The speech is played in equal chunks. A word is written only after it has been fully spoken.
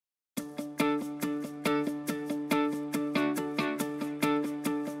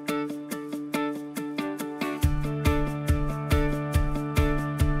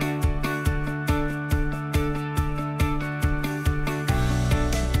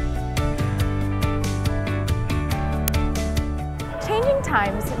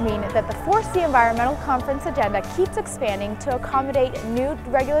times mean that the 4C Environmental Conference agenda keeps expanding to accommodate new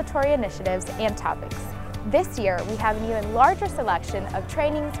regulatory initiatives and topics. This year, we have an even larger selection of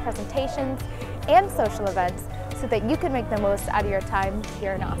trainings, presentations, and social events so that you can make the most out of your time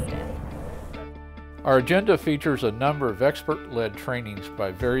here in Austin. Our agenda features a number of expert-led trainings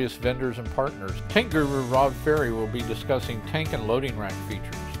by various vendors and partners. Tank guru Rob Ferry will be discussing tank and loading rack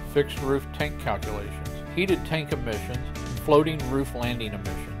features, fixed roof tank calculations, heated tank emissions, and floating roof landing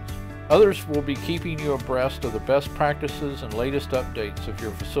emissions. Others will be keeping you abreast of the best practices and latest updates of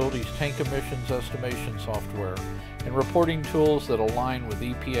your facility's tank emissions estimation software and reporting tools that align with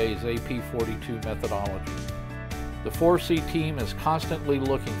EPA's AP42 methodology. The 4C team is constantly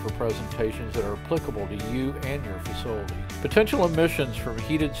looking for presentations that are applicable to you and your facility. Potential emissions from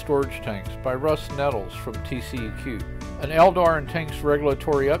heated storage tanks by Russ Nettles from TCEQ. An LDAR and tanks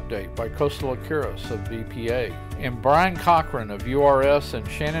regulatory update by Coastal Akiris of EPA. And Brian Cochran of URS and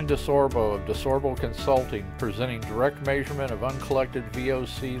Shannon DeSorbo of DeSorbo Consulting presenting direct measurement of uncollected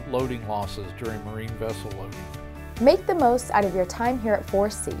VOC loading losses during marine vessel loading. Make the most out of your time here at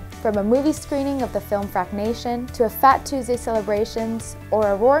 4C. From a movie screening of the film Frack Nation to a Fat Tuesday celebrations or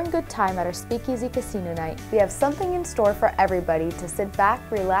a roaring good time at our Speakeasy Casino night, we have something in store for everybody to sit back,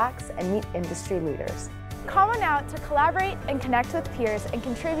 relax, and meet industry leaders. Come on out to collaborate and connect with peers and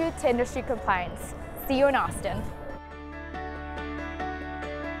contribute to industry compliance. See you in Austin.